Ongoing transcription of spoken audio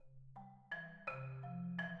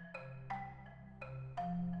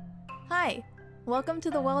Hi, welcome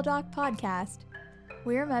to the WellDoc podcast.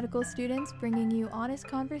 We're medical students bringing you honest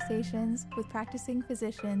conversations with practicing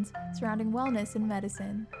physicians surrounding wellness in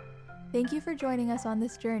medicine. Thank you for joining us on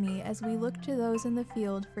this journey as we look to those in the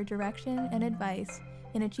field for direction and advice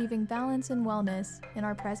in achieving balance and wellness in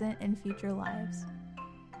our present and future lives.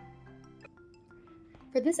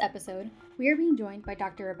 For this episode, we are being joined by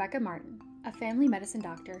Dr. Rebecca Martin, a family medicine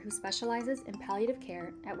doctor who specializes in palliative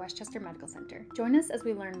care at Westchester Medical Center. Join us as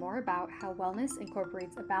we learn more about how wellness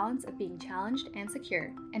incorporates a balance of being challenged and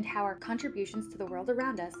secure, and how our contributions to the world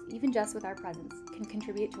around us, even just with our presence, can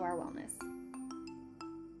contribute to our wellness.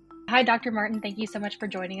 Hi, Dr. Martin. Thank you so much for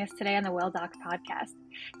joining us today on the WellDoc podcast.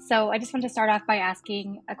 So I just want to start off by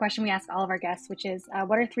asking a question we ask all of our guests, which is,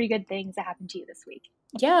 what are 3 good things that happened to you this week?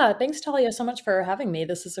 Yeah, thanks, Talia, so much for having me.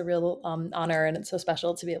 This is a real honor, and it's so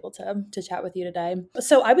special to be able to chat with you today.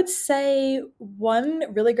 So I would say one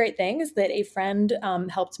really great thing is that a friend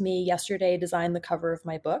helped me yesterday design the cover of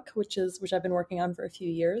my book, which I've been working on for a few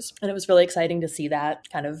years. And it was really exciting to see that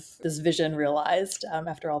kind of this vision realized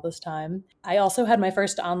after all this time. I also had my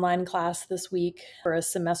first online class this week for a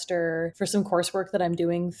semester for some coursework that I'm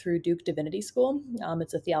doing through Duke Divinity School.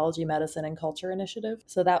 It's a theology, medicine, and culture initiative.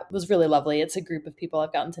 So that was really lovely. It's a group of people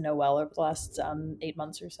I've gotten to know well over the last 8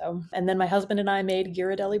 months or so. And then my husband and I made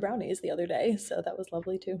Ghirardelli brownies the other day. So that was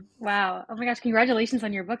lovely too. Wow. Oh my gosh. Congratulations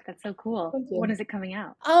on your book. That's so cool. Thank you. When is it coming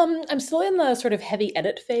out? I'm still in the sort of heavy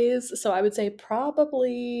edit phase. So I would say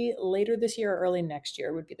probably later this year or early next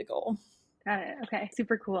year would be the goal. Got it. Okay.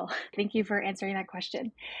 Super cool. Thank you for answering that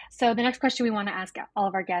question. So the next question we want to ask all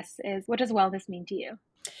of our guests is, what does wellness mean to you?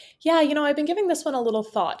 Yeah, I've been giving this one a little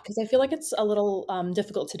thought because I feel like it's a little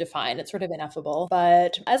difficult to define. It's sort of ineffable.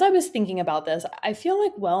 But as I was thinking about this, I feel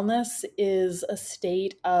like wellness is a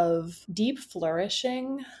state of deep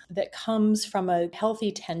flourishing that comes from a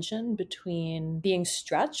healthy tension between being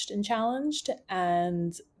stretched and challenged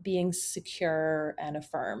and being secure and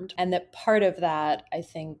affirmed. And that part of that, I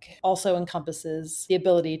think, also encompasses the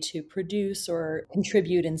ability to produce or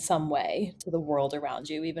contribute in some way to the world around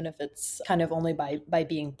you, even if it's kind of only by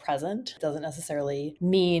being present. It doesn't necessarily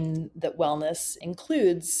mean that wellness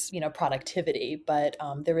includes, productivity, but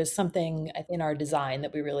there is something in our design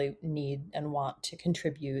that we really need and want to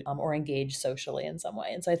contribute or engage socially in some way.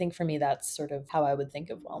 And so I think for me, that's sort of how I would think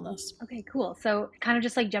of wellness. Okay, cool. So kind of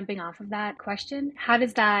just like jumping off of that question, how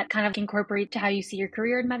does that kind of incorporate to how you see your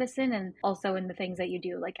career in medicine and also in the things that you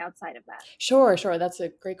do like outside of that? Sure. That's a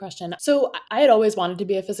great question. So I had always wanted to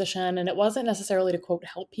be a physician, and it wasn't necessarily to, quote,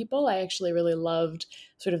 help people. I actually really loved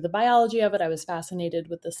sort of the biology of it. I was fascinated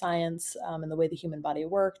with the science and the way the human body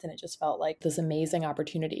worked. And it just felt like this amazing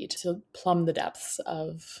opportunity to plumb the depths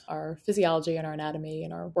of our physiology and our anatomy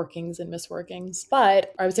and our workings and misworkings.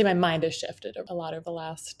 But I would say my mind has shifted a lot over the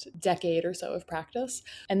last decade or so of practice.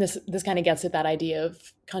 And this kind of gets at that idea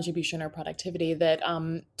of contribution or productivity, that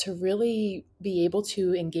to really be able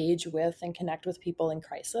to engage with and connect with people in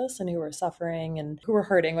crisis and who are suffering and who are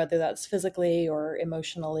hurting, whether that's physically or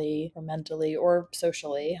emotionally or mentally or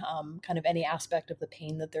socially, kind of any aspect of the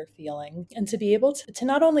pain that they're feeling. And to be able to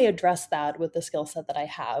not only address that with the skill set that I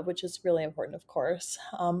have, which is really important, of course,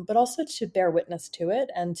 but also to bear witness to it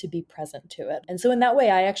and to be present to it. And so in that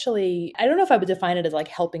way, I don't know if I would define it as like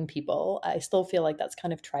helping people. I still feel like that's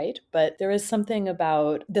kind of trite, but there is something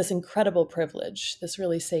about this incredible privilege, this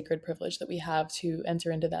really sacred privilege that we have to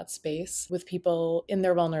enter into that space with people in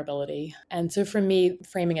their vulnerability. And so for me,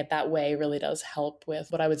 framing it that way really does help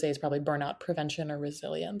with what I would say is probably burnout prevention or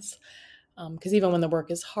resilience. Because even when the work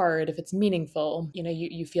is hard, if it's meaningful,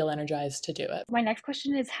 you feel energized to do it. My next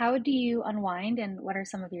question is, how do you unwind and what are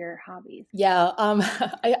some of your hobbies? Yeah,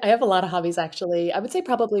 I have a lot of hobbies, actually. I would say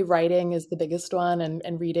probably writing is the biggest one,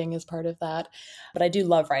 and reading is part of that. But I do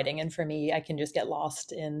love writing. And for me, I can just get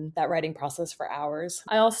lost in that writing process for hours.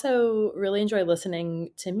 I also really enjoy listening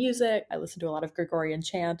to music. I listen to a lot of Gregorian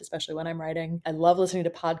chant, especially when I'm writing. I love listening to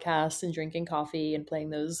podcasts and drinking coffee and playing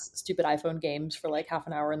those stupid iPhone games for like half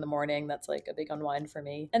an hour in the morning. That's like a big unwind for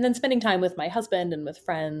me. And then spending time with my husband and with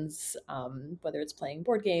friends, whether it's playing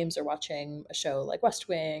board games or watching a show like West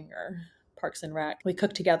Wing or Parks and Rec. We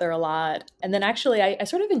cook together a lot. And then actually I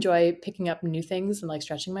sort of enjoy picking up new things and like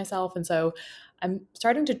stretching myself. And so I'm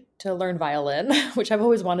starting to learn violin, which I've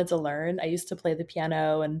always wanted to learn. I used to play the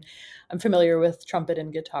piano and I'm familiar with trumpet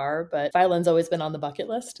and guitar, but violin's always been on the bucket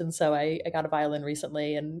list. And so I got a violin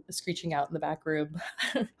recently and screeching out in the back room,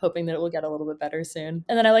 hoping that it will get a little bit better soon.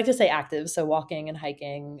 And then I like to stay active. So walking and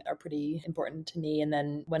hiking are pretty important to me. And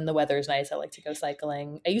then when the weather is nice, I like to go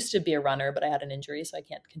cycling. I used to be a runner, but I had an injury, so I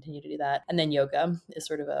can't continue to do that. And then yoga is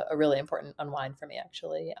sort of a really important unwind for me,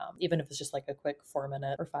 actually, even if it's just like a quick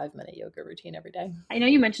 4-minute or 5-minute yoga routine every day. I know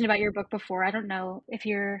you mentioned about your book before. I don't know if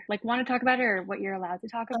you're want to talk about it or what you're allowed to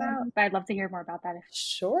talk about, but I'd love to hear more about that.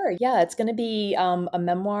 Sure. Yeah, it's going to be a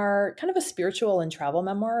memoir, kind of a spiritual and travel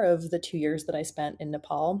memoir of the 2 years that I spent in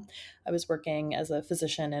Nepal. I was working as a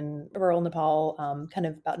physician in rural Nepal, kind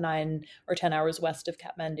of about 9 or 10 hours west of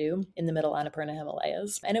Kathmandu in the middle Annapurna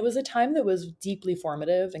Himalayas. And it was a time that was deeply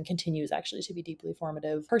formative and continues actually to be deeply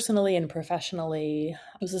formative personally and professionally.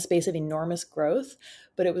 It was a space of enormous growth,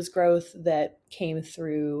 but it was growth that came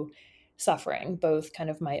through suffering, both kind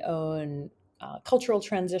of my own cultural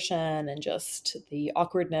transition and just the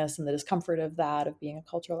awkwardness and the discomfort of that, of being a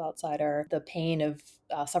cultural outsider, the pain of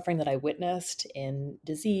suffering that I witnessed in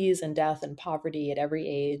disease and death and poverty at every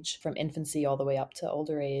age, from infancy all the way up to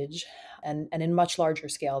older age, and in much larger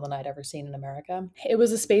scale than I'd ever seen in America. It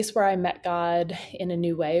was a space where I met God in a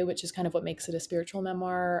new way, which is kind of what makes it a spiritual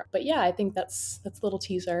memoir. But yeah, I think that's a little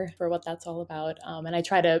teaser for what that's all about. And I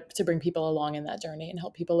try to bring people along in that journey and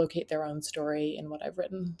help people locate their own story in what I've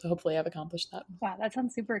written. So hopefully I've accomplished that. Wow, that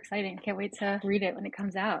sounds super exciting. Can't wait to read it when it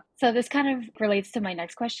comes out. So this kind of relates to my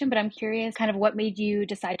next question, but I'm curious kind of what made you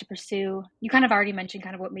decide to pursue, you kind of already mentioned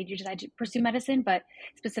kind of what made you decide to pursue medicine, but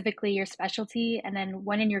specifically your specialty. And then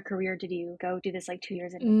when in your career did you go do this 2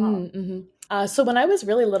 years in Nepal? So when I was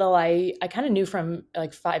really little, I kind of knew from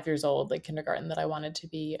 5 years old, like kindergarten, that I wanted to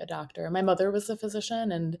be a doctor. My mother was a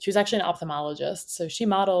physician and she was actually an ophthalmologist. So she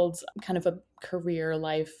modeled kind of a career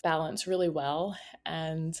life balance really well.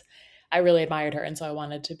 And I really admired her. And so I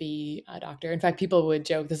wanted to be a doctor. In fact, people would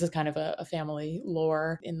joke, this is kind of a family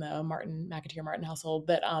lore in the McAteer Martin household,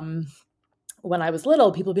 that when I was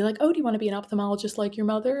little, people would be like, oh, do you want to be an ophthalmologist like your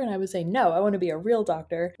mother? And I would say, no, I want to be a real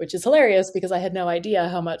doctor, which is hilarious because I had no idea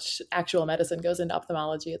how much actual medicine goes into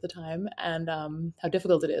ophthalmology at the time and how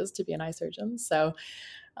difficult it is to be an eye surgeon. So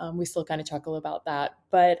we still kind of chuckle about that.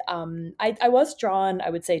 But I was drawn, I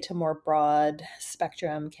would say, to more broad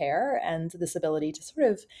spectrum care and this ability to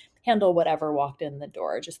sort of handle whatever walked in the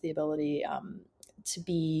door, just the ability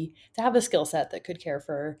to have a skill set that could care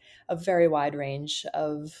for a very wide range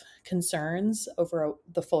of concerns over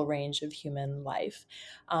the full range of human life.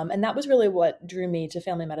 And that was really what drew me to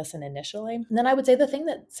family medicine initially. And then I would say the thing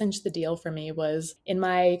that cinched the deal for me was in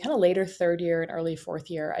my kind of later third year and early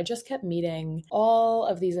fourth year, I just kept meeting all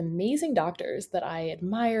of these amazing doctors that I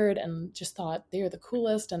admired and just thought they are the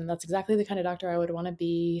coolest. And that's exactly the kind of doctor I would want to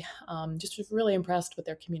be. Just was really impressed with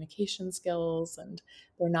their communication skills and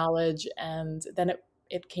their knowledge. And then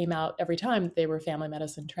it came out every time that they were family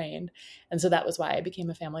medicine trained. And so that was why I became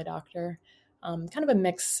a family doctor. Kind of a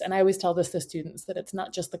mix. And I always tell this to students that it's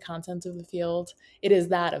not just the content of the field. It is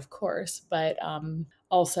that, of course, but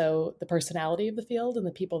also the personality of the field and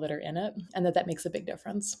the people that are in it, and that makes a big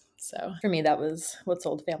difference. So for me, that was what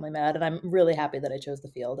sold Family Med. And I'm really happy that I chose the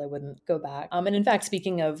field. I wouldn't go back. And in fact,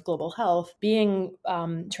 speaking of global health, being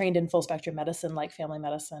trained in full spectrum medicine like family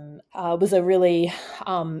medicine was a really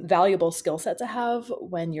valuable skill set to have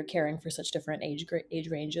when you're caring for such different age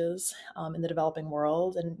ranges in the developing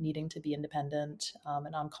world and needing to be independent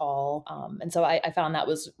and on call. And so I found that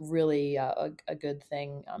was really a good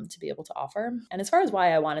thing to be able to offer. And as far as why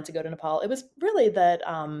I wanted to go to Nepal, it was really that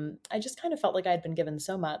I just kind of felt like I had been given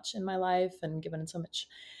so much in my life and given so much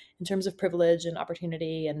in terms of privilege and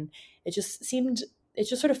opportunity. And it just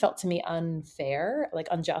sort of felt to me unfair, like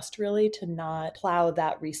unjust really, to not plow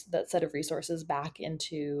that set of resources back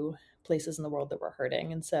into places in the world that were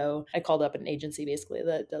hurting. And so I called up an agency basically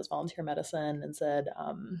that does volunteer medicine and said,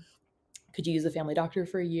 could you use a family doctor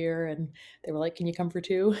for a year? And they were like, can you come for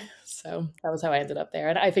 2? So that was how I ended up there.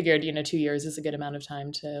 And I figured, 2 years is a good amount of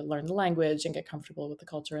time to learn the language and get comfortable with the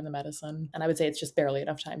culture and the medicine. And I would say it's just barely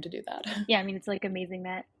enough time to do that. Yeah, I mean, it's amazing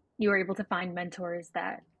that you were able to find mentors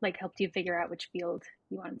that helped you figure out which field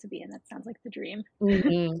you wanted to be in. That sounds like the dream.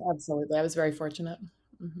 Absolutely. I was very fortunate.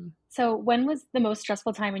 Mm-hmm. So when was the most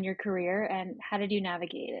stressful time in your career and how did you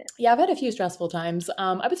navigate it? Yeah, I've had a few stressful times.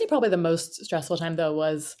 I would say probably the most stressful time though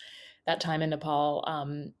was that time in Nepal,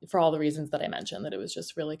 for all the reasons that I mentioned, that it was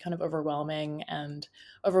just really kind of overwhelming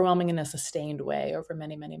in a sustained way over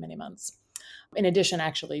many, many, many months. In addition,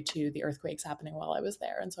 actually, to the earthquakes happening while I was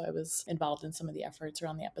there. And so I was involved in some of the efforts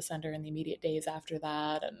around the epicenter in the immediate days after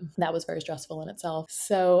that. And that was very stressful in itself.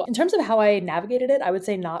 So in terms of how I navigated it, I would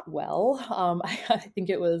say not well. I think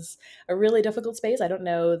it was a really difficult space. I don't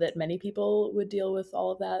know that many people would deal with all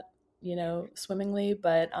of that swimmingly.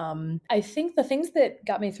 But I think the things that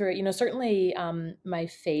got me through it, certainly my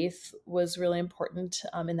faith was really important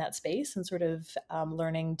in that space and sort of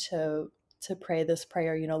learning to pray this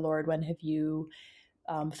prayer, Lord, when have you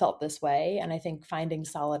felt this way? And I think finding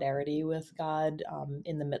solidarity with God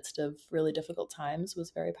in the midst of really difficult times was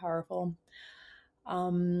very powerful.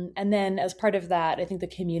 And then as part of that, I think the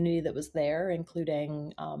community that was there,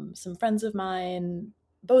 including some friends of mine,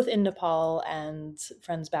 both in Nepal and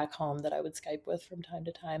friends back home that I would Skype with from time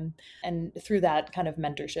to time. And through that kind of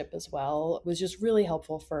mentorship as well, was just really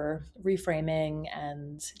helpful for reframing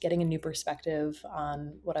and getting a new perspective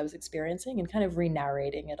on what I was experiencing and kind of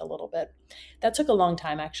re-narrating it a little bit. That took a long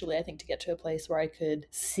time, actually, I think, to get to a place where I could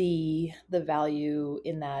see the value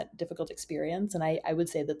in that difficult experience. And I would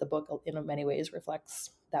say that the book, in many ways,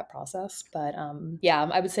 reflects that process. But yeah,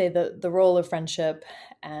 I would say the role of friendship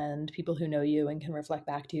and people who know you and can reflect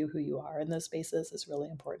back to you who you are in those spaces is really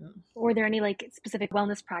important. Were there any specific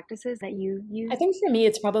wellness practices that you use? I think for me,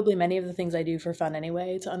 it's probably many of the things I do for fun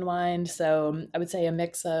anyway, to unwind. So I would say a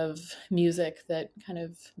mix of music that kind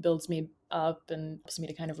of builds me up and helps me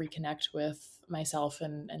to kind of reconnect with myself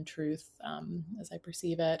and truth as I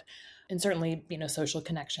perceive it. And certainly, social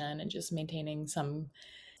connection and just maintaining some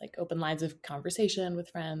open lines of conversation with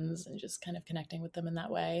friends and just kind of connecting with them in that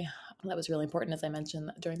way. That was really important, as I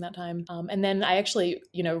mentioned, during that time. And then I actually,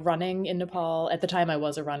 running in Nepal, at the time I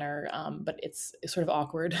was a runner, but it's sort of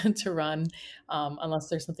awkward to run unless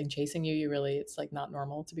there's something chasing you. It's not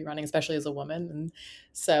normal to be running, especially as a woman. And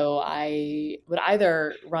so I would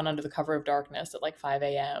either run under the cover of darkness at 5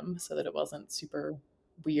 a.m. so that it wasn't super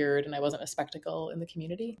weird and I wasn't a spectacle in the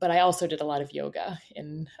community. But I also did a lot of yoga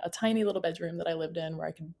in a tiny little bedroom that I lived in where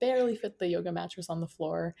I could barely fit the yoga mattress on the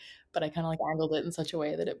floor, but I kind of angled it in such a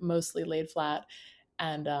way that it mostly laid flat.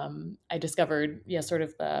 And I discovered, sort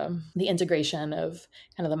of the integration of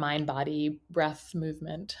kind of the mind, body, breath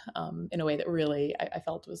movement in a way that really I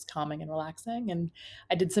felt was calming and relaxing. And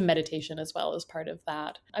I did some meditation as well as part of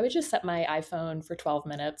that. I would just set my iPhone for 12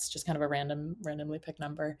 minutes, just kind of a randomly picked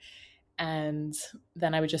number. And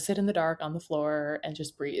then I would just sit in the dark on the floor and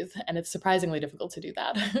just breathe. And it's surprisingly difficult to do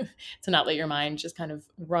that, to not let your mind just kind of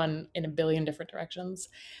run in a billion different directions.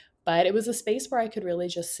 But it was a space where I could really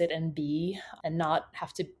just sit and be and not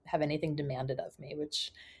have to have anything demanded of me,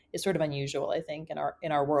 which is sort of unusual, I think,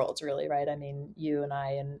 in our worlds, really, right? I mean, you and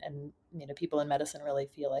I and people in medicine really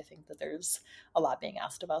feel, I think, that there's a lot being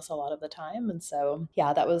asked of us a lot of the time. And so,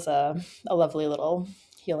 yeah, that was a lovely little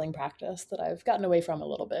healing practice that I've gotten away from a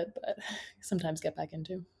little bit, but sometimes get back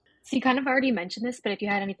into. So you kind of already mentioned this, but if you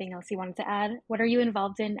had anything else you wanted to add, what are you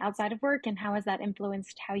involved in outside of work and how has that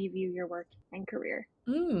influenced how you view your work and career?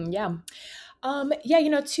 Yeah.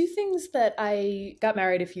 Two things that I got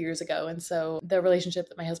married a few years ago. And so the relationship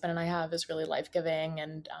that my husband and I have is really life-giving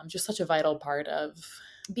and just such a vital part of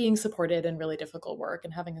being supported in really difficult work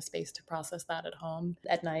and having a space to process that at home,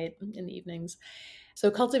 at night, in the evenings.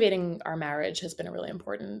 So cultivating our marriage has been a really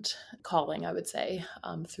important calling, I would say,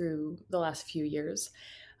 through the last few years.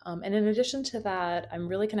 And in addition to that, I'm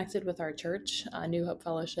really connected with our church, New Hope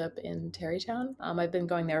Fellowship in Tarrytown. I've been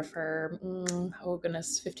going there for,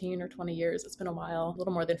 15 or 20 years. It's been a while, a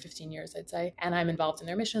little more than 15 years, I'd say. And I'm involved in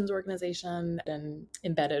their missions organization and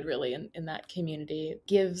embedded really in that community. It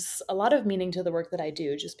gives a lot of meaning to the work that I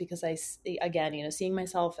do, just because seeing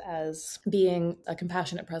myself as being a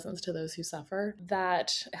compassionate presence to those who suffer,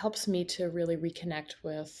 that helps me to really reconnect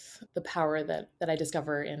with the power that I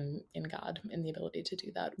discover in God, in the ability to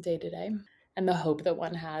do that day to day. And the hope that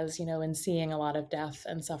one has, in seeing a lot of death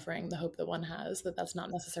and suffering, the hope that one has that that's not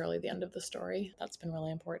necessarily the end of the story. That's been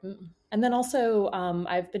really important. And then also,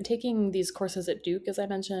 I've been taking these courses at Duke, as I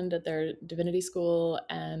mentioned, at their divinity school.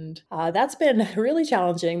 And that's been really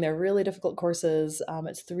challenging. They're really difficult courses.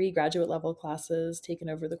 It's 3 graduate level classes taken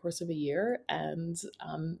over the course of a year and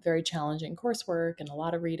very challenging coursework and a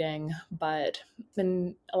lot of reading, but it's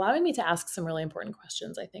been allowing me to ask some really important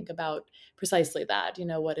questions, I think, about precisely that.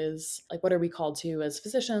 What are we called to as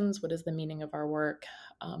physicians? What is the meaning of our work?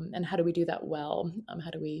 And how do we do that well? How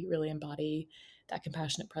do we really embody that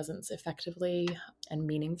compassionate presence effectively and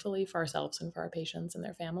meaningfully for ourselves and for our patients and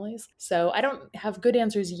their families? So I don't have good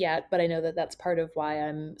answers yet, but I know that that's part of why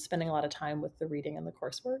I'm spending a lot of time with the reading and the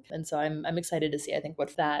coursework. And so I'm excited to see, I think,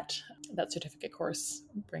 what that certificate course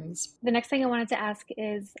brings. The next thing I wanted to ask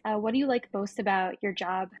is, what do you like most about your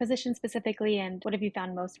job position specifically, and what have you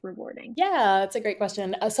found most rewarding? Yeah, that's a great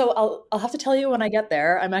question. So I'll have to tell you when I get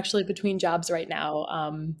there. I'm actually between jobs right now.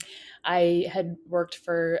 I had worked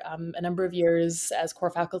for a number of years as core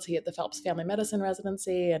faculty at the Phelps Family Medicine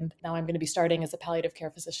residency, and now I'm going to be starting as a palliative care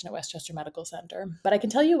physician at Westchester Medical Center. But I can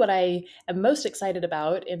tell you what I am most excited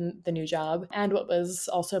about in the new job and what was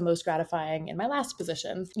also most gratifying in my last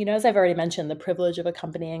position. As I've already mentioned the privilege of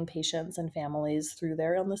accompanying patients and families through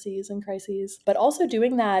their illnesses and crises, but also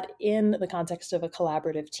doing that in the context of a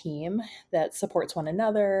collaborative team that supports one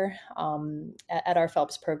another. At our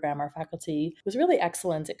Phelps program, our faculty was really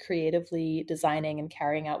excellent at creatively designing and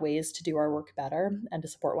carrying out ways to do our work better and to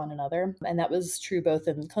support one another. And that was true both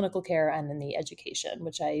in clinical care and in the education,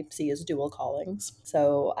 which I see as dual callings.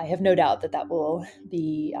 So I have no doubt that that will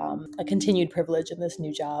be a continued privilege in this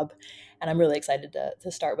new job. And I'm really excited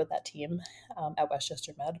to start with that team at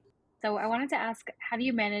Westchester Med. So I wanted to ask, how do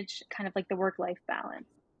you manage kind of like the work-life balance?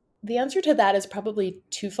 The answer to that is probably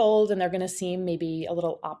twofold, and they're going to seem maybe a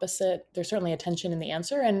little opposite. There's certainly a tension in the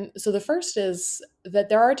answer. And so the first is that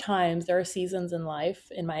there are seasons in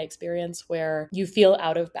life, in my experience, where you feel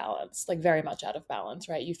out of balance, like very much out of balance,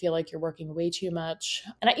 right? You feel like you're working way too much.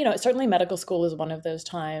 And certainly medical school is one of those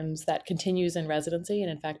times that continues in residency,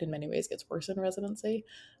 and in fact, in many ways gets worse in residency.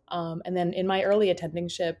 And then in my early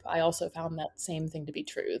attendingship, I also found that same thing to be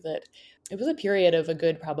true, that it was a period of a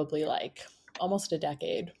good, probably like almost a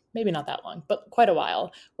decade, maybe not that long, but quite a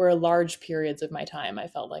while, where large periods of my time, I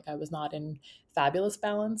felt like I was not in fabulous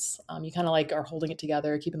balance. You kind of like are holding it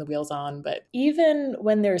together, keeping the wheels on. But even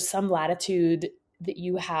when there's some latitude that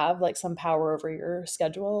you have, like some power over your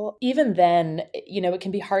schedule, even then, it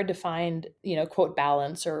can be hard to find, quote,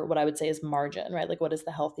 balance, or what I would say is margin, right? Like what is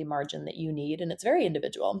the healthy margin that you need? And it's very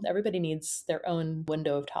individual. Everybody needs their own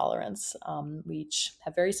window of tolerance. We each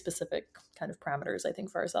have very specific kind of parameters, I think,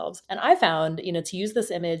 for ourselves. And I found, to use this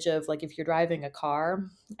image of like if you're driving a car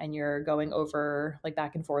and you're going over like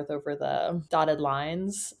back and forth over the dotted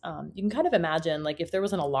lines, you can kind of imagine like if there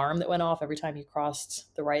was an alarm that went off every time you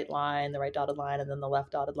crossed the right line, the right dotted line, and then the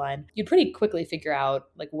left dotted line, you'd pretty quickly figure out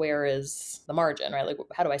like where is the margin, right? Like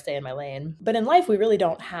how do I stay in my lane? But in life, we really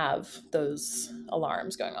don't have those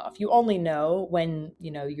alarms going off. You only know when,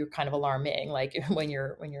 you're kind of alarming, like when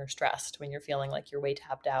you're stressed, when you're feeling like you're way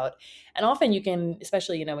tapped out. And often you can,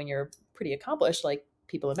 especially, when you're pretty accomplished, like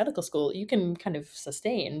people in medical school, you can kind of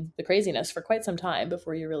sustain the craziness for quite some time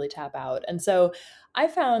before you really tap out. And so I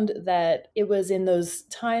found that it was in those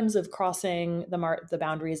times of crossing the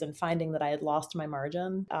boundaries and finding that I had lost my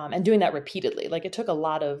margin, and doing that repeatedly. Like it took a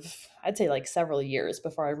lot of, I'd say like several years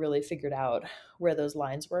before I really figured out where those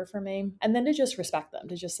lines were for me. And then to just respect them,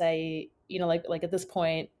 to just say, like at this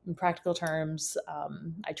point, in practical terms,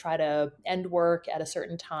 I try to end work at a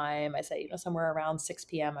certain time. I say, somewhere around 6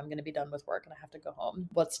 p.m., I'm going to be done with work and I have to go home.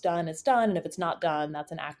 What's done is done. And if it's not done,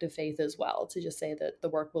 that's an act of faith as well, to just say that the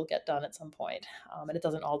work will get done at some point. And it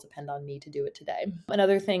doesn't all depend on me to do it today.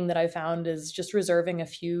 Another thing that I found is just reserving a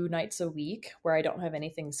few nights a week where I don't have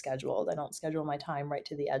anything scheduled. I don't schedule my time right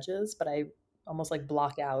to the edges, but I almost like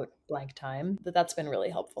block out blank time. That's been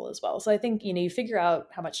really helpful as well. So I think, you figure out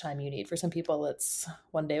how much time you need. For some people, it's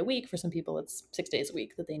 1 day a week. For some people, it's 6 days a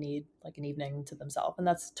week that they need like an evening to themselves. And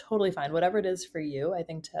that's totally fine. Whatever it is for you, I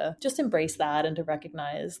think to just embrace that and to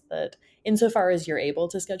recognize that insofar as you're able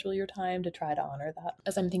to schedule your time, to try to honor that.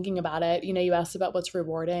 As I'm thinking about it, you asked about what's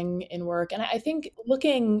rewarding in work. And I think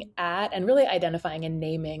looking at and really identifying and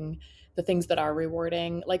naming the things that are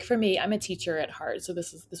rewarding. Like for me, I'm a teacher at heart. So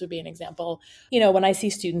this would be an example. When I see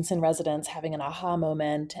students and residents having an aha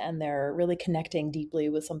moment and they're really connecting deeply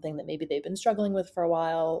with something that maybe they've been struggling with for a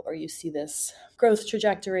while, or you see this growth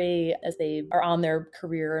trajectory as they are on their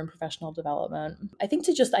career and professional development, I think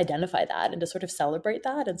to just identify that and to sort of celebrate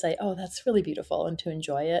that and say, oh, that's really beautiful, and to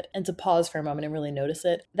enjoy it and to pause for a moment and really notice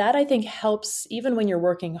it. That I think helps even when you're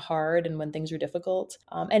working hard and when things are difficult.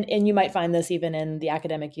 And you might find this even in the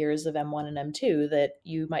academic years of M1 and M2, that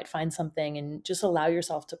you might find something and just allow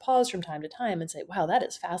yourself to pause from time to time and say, wow, that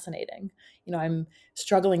is fascinating. I'm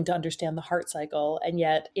struggling to understand the heart cycle. And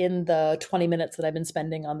yet in the 20 minutes that I've been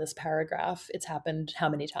spending on this paragraph, it's happened how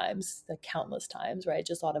many times? The countless times, right?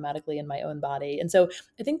 Just automatically in my own body. And so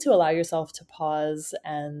I think to allow yourself to pause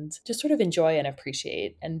and just sort of enjoy and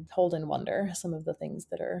appreciate and hold in wonder some of the things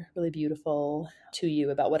that are really beautiful to you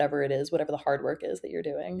about whatever it is, whatever the hard work is that you're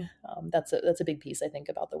doing. That's a big piece, I think,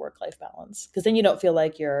 about the work-life balance. Because then you don't feel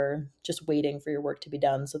like you're just waiting for your work to be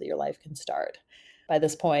done so that your life can start. By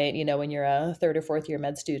this point, when you're a third or fourth year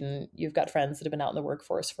med student, you've got friends that have been out in the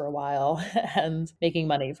workforce for a while and making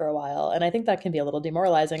money for a while. And I think that can be a little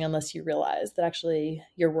demoralizing unless you realize that actually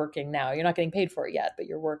you're working now. You're not getting paid for it yet, but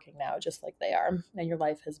you're working now just like they are. And your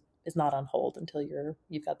life is not on hold until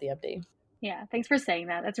you've got the MD. Yeah, thanks for saying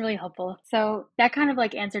that. That's really helpful. So that kind of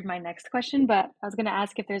like answered my next question, but I was going to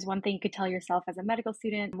ask if there's one thing you could tell yourself as a medical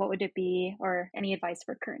student, what would it be, or any advice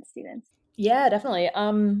for current students? Yeah, definitely.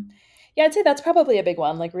 Yeah, I'd say that's probably a big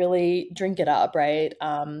one. Like really drink it up, right?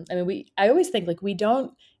 I always think like we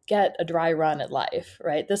don't get a dry run at life,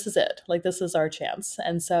 right? This is it. Like, this is our chance.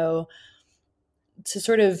 And so to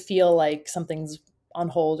sort of feel like something's on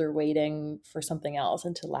hold or waiting for something else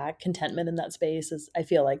and to lack contentment in that space is, I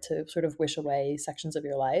feel like, to sort of wish away sections of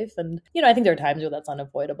your life. And, I think there are times where that's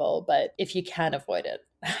unavoidable, but if you can avoid it,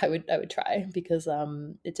 I would try, because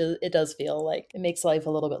it does feel like it makes life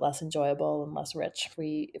a little bit less enjoyable and less rich if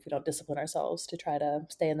we don't discipline ourselves to try to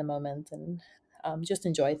stay in the moment and just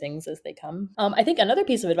enjoy things as they come. I think another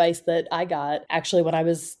piece of advice that I got actually when I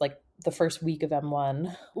was like the first week of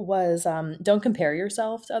M1 was don't compare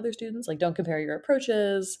yourself to other students. Like, don't compare your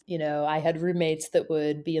approaches. I had roommates that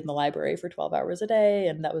would be in the library for 12 hours a day,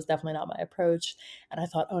 and that was definitely not my approach. And I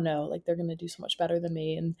thought, oh no, like, they're going to do so much better than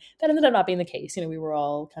me. And that ended up not being the case. We were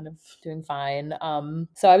all kind of doing fine.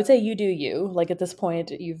 So I would say you do you. Like, at this point,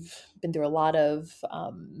 you've been through a lot of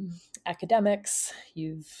academics.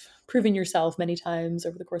 You've proven yourself many times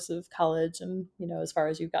over the course of college and, as far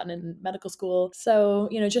as you've gotten in medical school. So,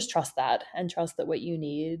 just trust that, and trust that what you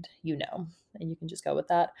need, and you can just go with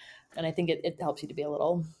that. And I think it helps you to be a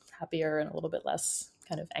little happier and a little bit less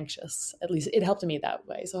kind of anxious. At least it helped me that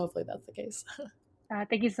way. So hopefully that's the case.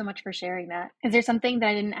 Thank you so much for sharing that. Is there something that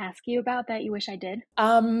I didn't ask you about that you wish I did?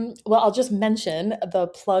 Well, I'll just mention the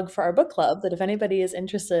plug for our book club, that if anybody is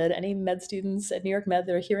interested, any med students at New York Med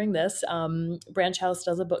that are hearing this, Branch House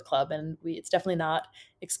does a book club, and it's definitely not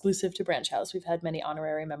exclusive to Branch House. We've had many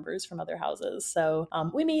honorary members from other houses. So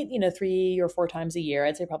we meet, 3 or 4 times a year.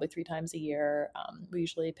 I'd say probably 3 times a year. We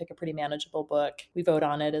usually pick a pretty manageable book. We vote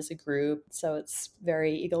on it as a group. So it's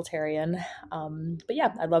very egalitarian. But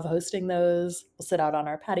yeah, I love hosting those. We'll sit out on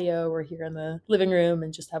our patio. We're here in the living room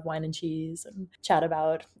and just have wine and cheese and chat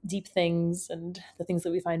about deep things and the things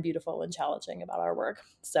that we find beautiful and challenging about our work.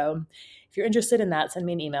 So if you're interested in that, send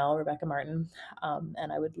me an email, Rebecca Martin,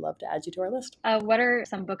 and I would love to add you to our list. What are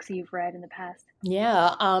some books you've read in the past?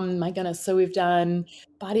 Yeah, my goodness. So we've done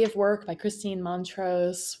Body of Work by Christine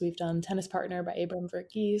Montrose. We've done Tennis Partner by Abram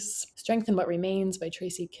Verghese, Strength and What Remains by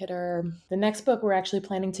Tracy Kidder. The next book we're actually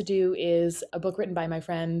planning to do is a book written by my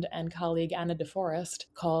friend and colleague Anna DeForest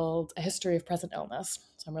called A History of Present Illness.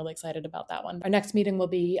 So I'm really excited about that one. Our next meeting will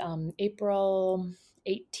be April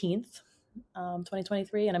 18th.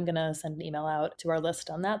 2023, and I'm going to send an email out to our list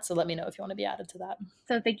on that. So let me know if you want to be added to that.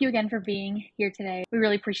 So thank you again for being here today. We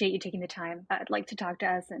really appreciate you taking the time. I'd like to talk to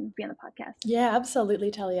us and be on the podcast. Yeah,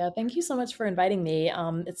 absolutely, Talia. Thank you so much for inviting me.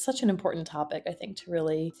 It's such an important topic, I think, to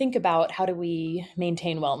really think about how do we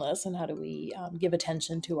maintain wellness and how do we give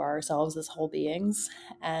attention to ourselves as whole beings.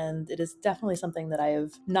 And it is definitely something that I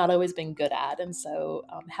have not always been good at. And so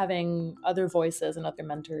having other voices and other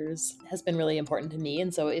mentors has been really important to me.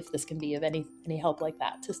 And so if this can be of any help like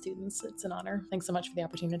that to students, it's an honor. Thanks so much for the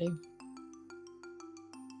opportunity.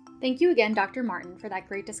 Thank you again, Dr. Martin, for that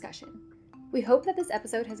great discussion. We hope that this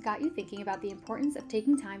episode has got you thinking about the importance of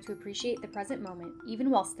taking time to appreciate the present moment,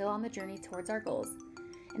 even while still on the journey towards our goals,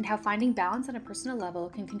 and how finding balance on a personal level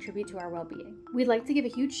can contribute to our well-being. We'd like to give a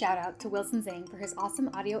huge shout out to Wilson Zhang for his awesome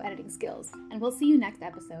audio editing skills, and we'll see you next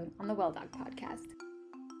episode on the Well Doc Podcast.